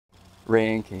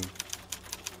Rae and King,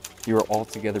 you are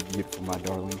altogether beautiful, my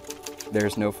darling. There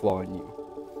is no flaw in you.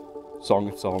 Song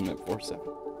of Solomon 4:7.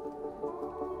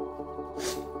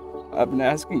 I've been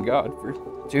asking God for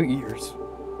 2 years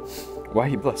why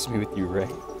He blessed me with you, Rae.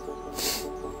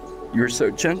 You are so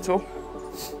gentle,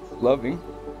 loving,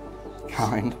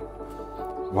 kind,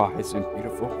 wise, and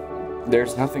beautiful.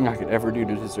 There's nothing I could ever do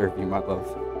to deserve you, my love.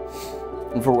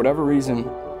 And for whatever reason,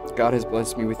 God has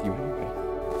blessed me with you anyway.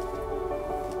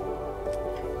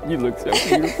 You look so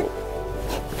beautiful.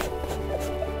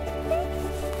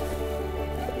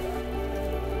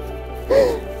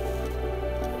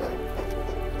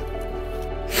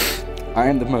 I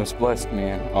am the most blessed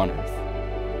man on earth.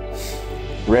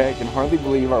 Rae, I can hardly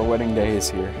believe our wedding day is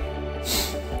here.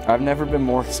 I've never been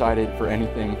more excited for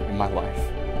anything in my life.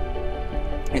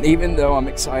 And even though I'm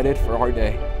excited for our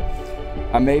day,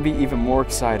 I may be even more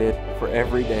excited for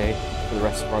every day for the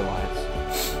rest of our lives,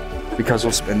 because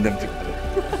we'll spend them together.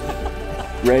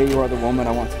 Rae, you are the woman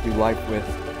I want to do life with,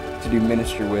 to do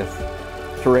ministry with,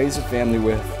 to raise a family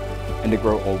with, and to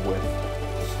grow old with.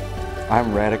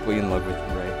 I'm radically in love with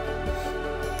you, Rae.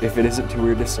 If it isn't too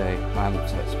weird to say, I'm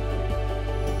obsessed with you.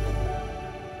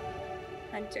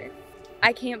 Hunter,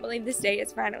 I can't believe this day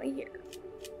is finally here.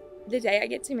 The day I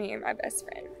get to marry my best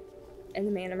friend and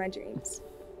the man of my dreams.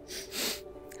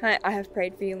 I have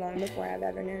prayed for you long before I've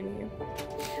ever known you.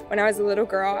 When I was a little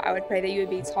girl, I would pray that you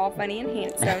would be tall, funny, and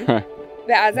handsome.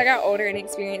 But as I got older and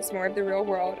experienced more of the real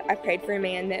world, I prayed for a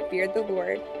man that feared the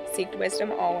Lord, seeked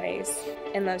wisdom always,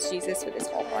 and loves Jesus with his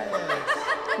whole heart.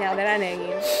 Now that I know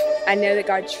you, I know that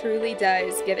God truly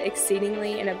does give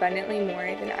exceedingly and abundantly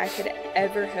more than I could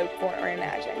ever hope for or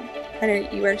imagine. Hunter,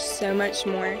 you are so much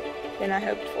more than I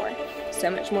hoped for,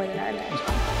 so much more than I imagined.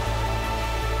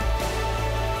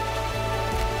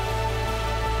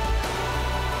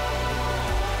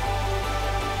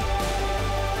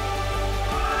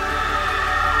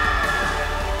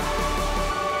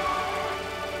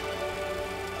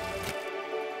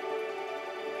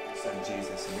 Son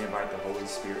Jesus, and we invite the Holy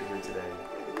Spirit here today.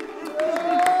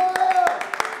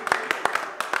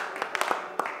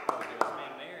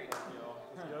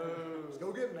 Let's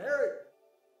go get married.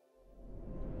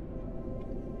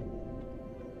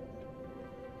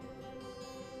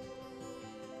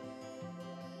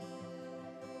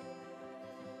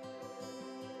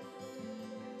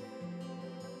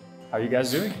 How are you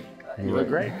guys doing? You look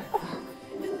great.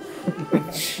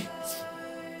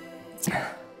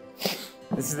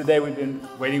 This is the day we've been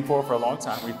waiting for a long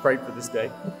time. We've prayed for this day.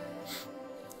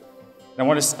 And I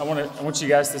want you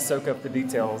guys to soak up the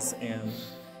details. And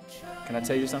can I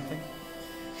tell you something?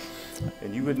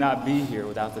 And you would not be here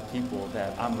without the people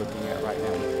that I'm looking at right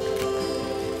now.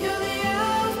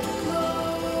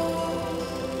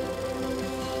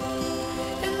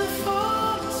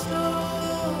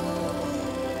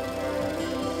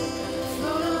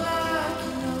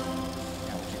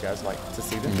 You guys like to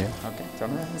see them? Yeah. Okay, turn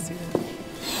around and see them.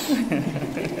 Awesome.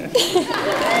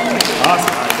 All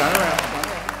right, turn around.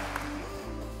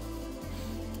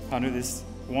 Hunter, this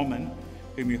woman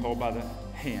whom you hold by the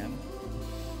hand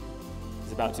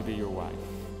is about to be your wife.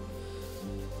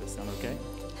 Does that sound okay?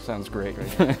 Sounds great.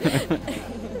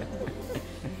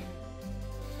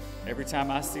 Every time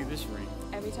I see this ring,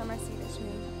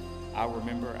 I'll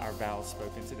remember our vows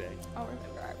spoken today. I'll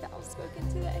remember our vows spoken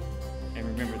today. And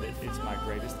remember that it's my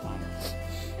greatest honor.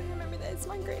 And remember that it's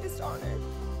my greatest honor.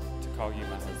 To call you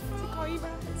my husband. To call you my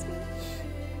husband.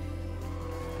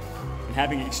 And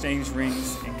having exchanged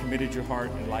rings and committed your heart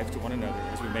and life to one another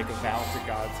as we make a vow to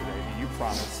God today, do you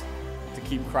promise to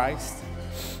keep Christ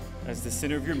as the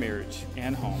center of your marriage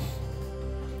and home?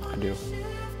 I do.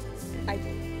 I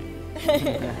do.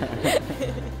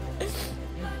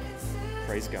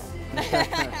 Praise God.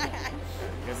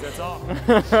 Guess that's all.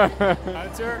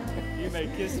 Hunter, you may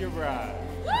kiss your bride.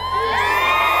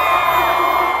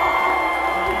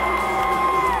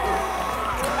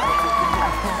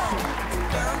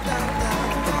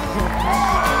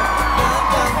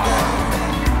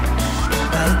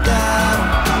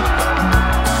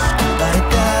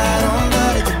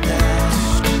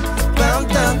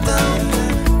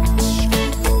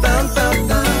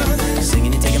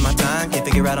 Singing and taking my time, can't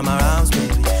figure out on my rhymes,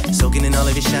 baby. Soaking in all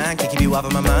of your shine, can't keep you off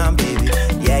of my mind, baby.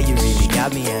 Yeah, you really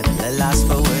got me at a loss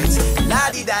for words.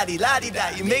 La-di-da-di, la-di-da,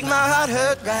 you make my heart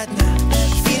hurt right now.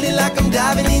 Feeling like I'm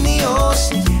diving in the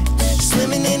ocean, yeah.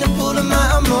 Swimming in the pool of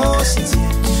my emotions,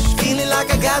 yeah. Feeling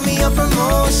like I got me a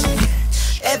promotion,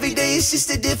 yeah. Every day it's just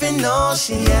a different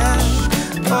notion, yeah.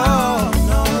 Oh,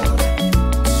 no.